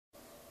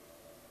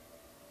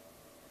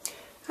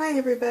Hi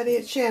everybody,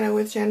 it's Shanna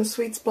with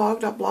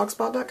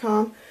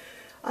shannasweetsblog.blogspot.com.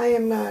 I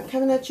am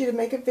coming at you to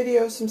make a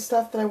video of some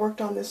stuff that I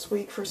worked on this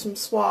week for some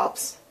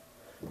swaps.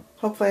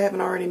 Hopefully I haven't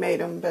already made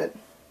them, but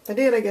if I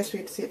did, I guess we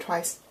get to see it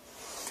twice.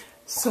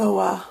 So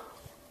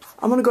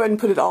I'm going to go ahead and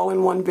put it all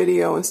in one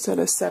video instead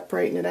of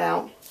separating it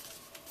out.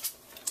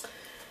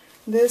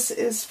 This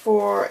is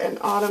for an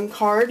autumn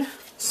card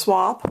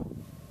swap.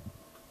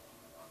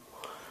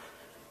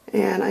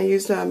 And I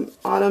used an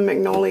autumn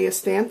magnolia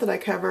stamp that I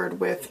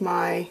covered with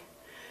my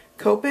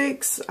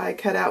Copics. I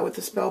cut out with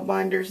the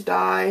Spellbinders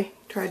die,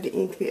 tried to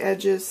ink the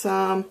edges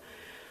some,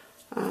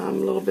 a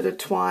little bit of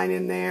twine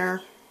in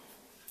there.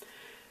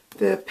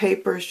 The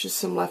paper is just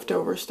some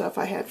leftover stuff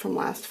I had from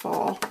last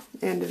fall,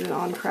 and did it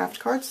on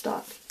craft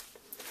cardstock.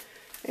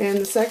 And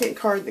the second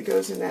card that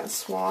goes in that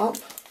swap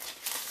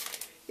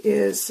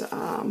is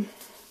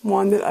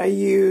one that I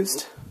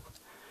used.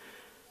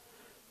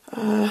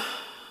 I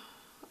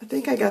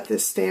think I got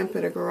this stamp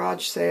at a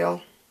garage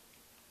sale.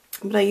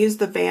 But I used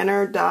the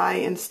Vanner die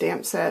and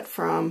stamp set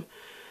from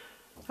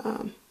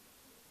A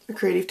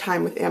Creative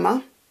Time with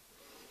Emma.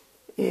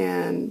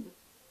 And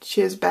she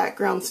has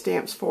background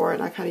stamps for it.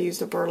 And I kind of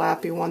used a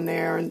burlappy one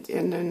there. And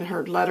then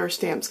her letter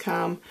stamps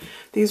come.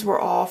 These were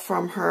all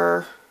from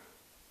her,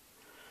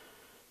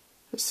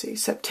 let's see,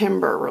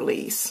 September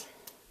release.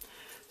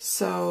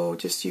 So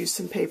just use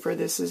some paper.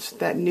 This is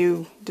that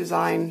new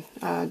design,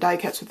 Die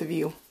Cuts with a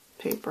View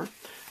paper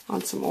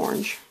on some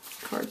orange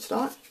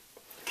cardstock.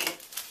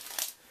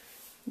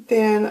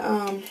 Then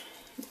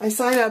I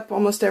sign up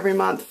almost every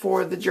month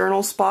for the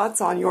journal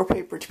spots on Your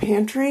Paper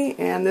Pantry,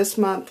 and this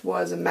month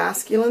was a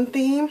masculine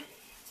theme,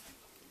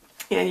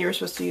 and you were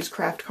supposed to use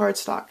craft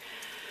cardstock.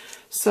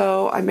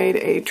 So I made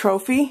a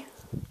trophy.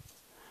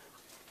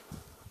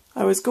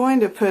 I was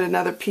going to put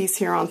another piece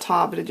here on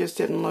top, but it just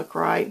didn't look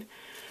right.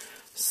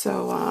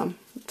 So I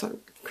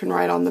can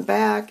write on the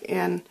back,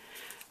 and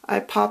I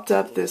popped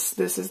up this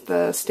is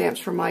the stamps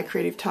from My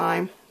Creative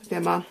Time with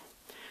Emma.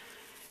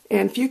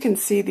 And if you can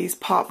see these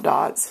pop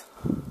dots,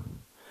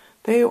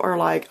 they are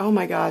like, oh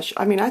my gosh.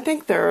 I mean, I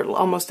think they're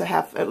almost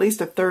at least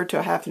a third to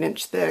a half an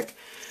inch thick.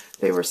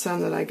 They were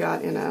some that I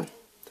got in a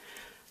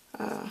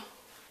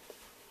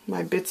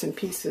my bits and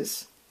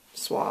pieces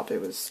swap. It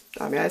was,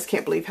 I mean, I just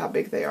can't believe how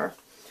big they are.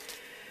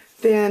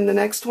 Then the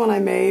next one I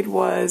made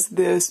was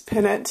this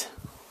pennant.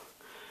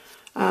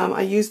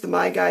 I used the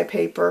My Guy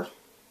paper.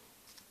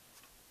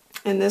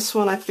 And this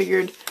one I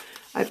figured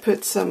I'd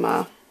put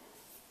some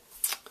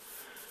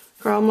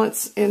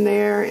grommets in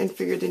there, and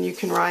figured then you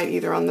can write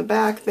either on the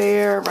back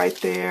there, right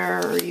there,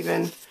 or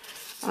even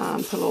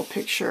put a little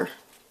picture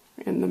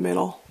in the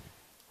middle.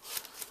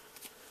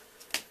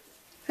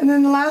 And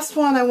then the last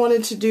one, I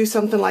wanted to do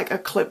something like a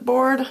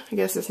clipboard. I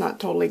guess it's not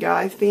totally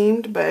guy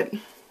themed, but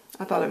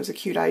I thought it was a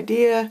cute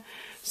idea.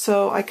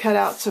 So I cut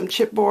out some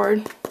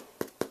chipboard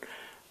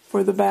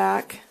for the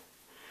back,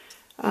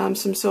 some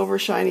silver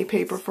shiny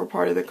paper for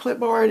part of the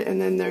clipboard,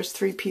 and then there's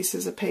 3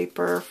 pieces of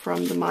paper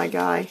from the My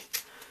Guy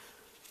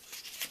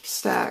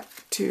stack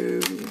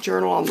to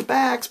journal on the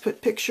backs,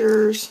 put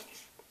pictures.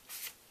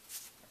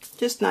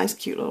 Just nice,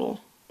 cute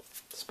little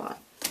spot.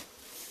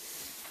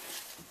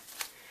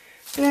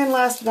 And then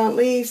last but not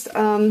least,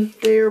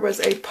 there was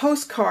a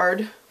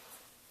postcard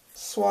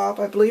swap.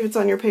 I believe it's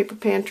on Your Paper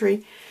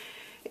Pantry.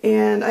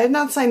 And I had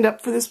not signed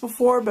up for this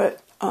before,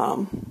 but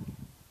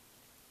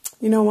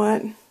you know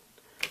what?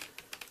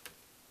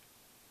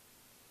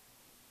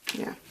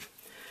 Yeah.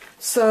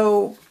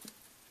 So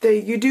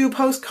you do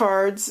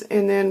postcards,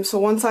 and then so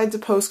one side's a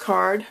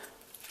postcard,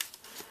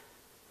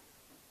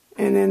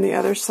 and then the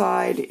other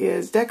side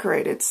is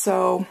decorated.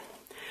 So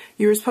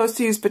you were supposed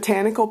to use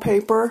botanical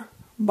paper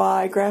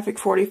by Graphic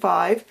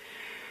 45.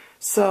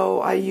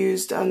 So I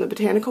used the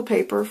botanical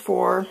paper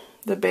for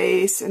the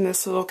base and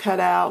this little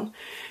cutout,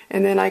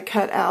 and then I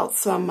cut out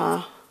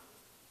some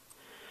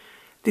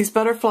these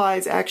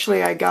butterflies.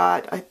 Actually, I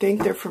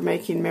think they're for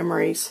making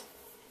memories.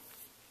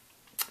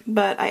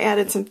 But I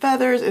added some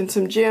feathers and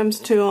some gems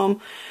to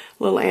them,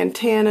 little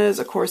antennas,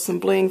 of course some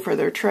bling for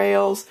their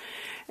trails,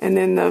 and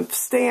then the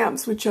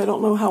stamps, which I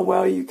don't know how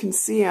well you can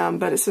see them,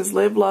 but it says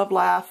Live, Love,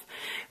 Laugh.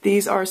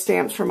 These are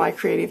stamps from My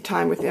Creative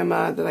Time with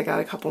Emma that I got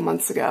a couple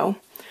months ago.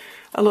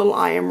 A little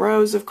I Am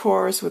Rose, of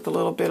course, with a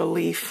little bit of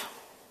leaf.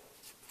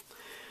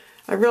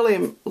 I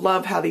really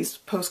love how these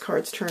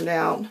postcards turned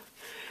out.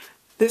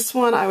 This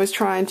one I was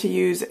trying to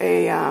use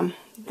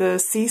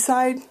the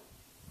seaside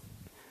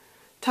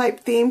type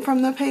theme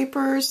from the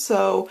papers,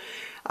 so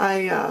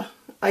Lindy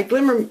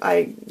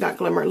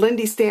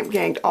Stamp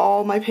Ganged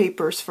all my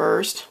papers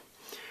first,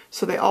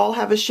 so they all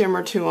have a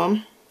shimmer to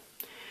them.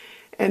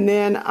 And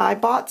then I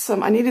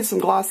needed some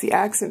glossy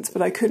accents,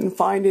 but I couldn't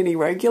find any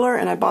regular,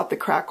 and I bought the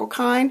crackle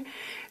kind,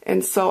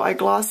 and so I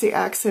glossy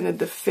accented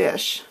the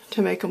fish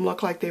to make them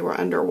look like they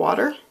were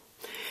underwater,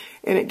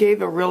 and it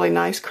gave a really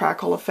nice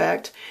crackle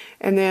effect.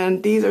 And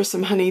then these are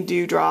some honey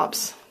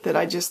dewdrops that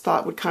I just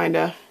thought would kind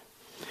of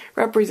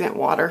represent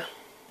water.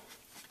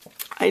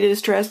 I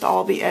distressed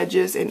all the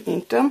edges and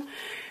inked them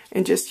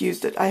and just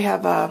used it. I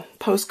have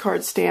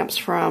postcard stamps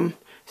from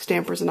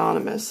Stampers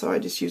Anonymous, so I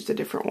just used a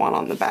different one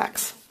on the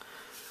backs.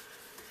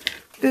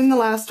 Then the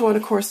last one,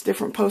 of course,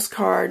 different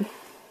postcard.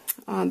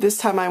 This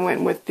time I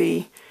went with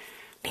the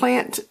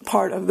plant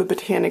part of the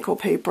botanical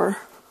paper.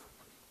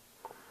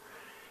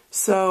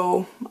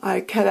 So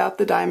I cut out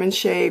the diamond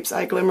shapes,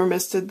 I glimmer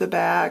misted the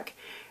back,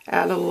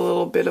 added a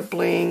little bit of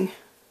bling,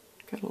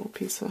 got a little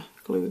piece of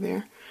glue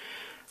there.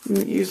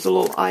 Used a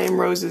little I Am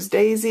Roses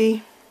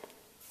daisy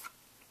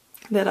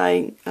that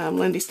I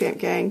Lindy Stamp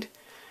Ganged.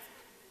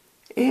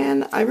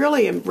 And I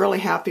really am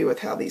happy with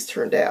how these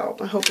turned out.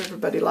 I hope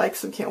everybody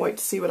likes them. Can't wait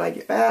to see what I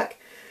get back.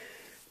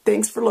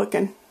 Thanks for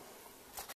looking.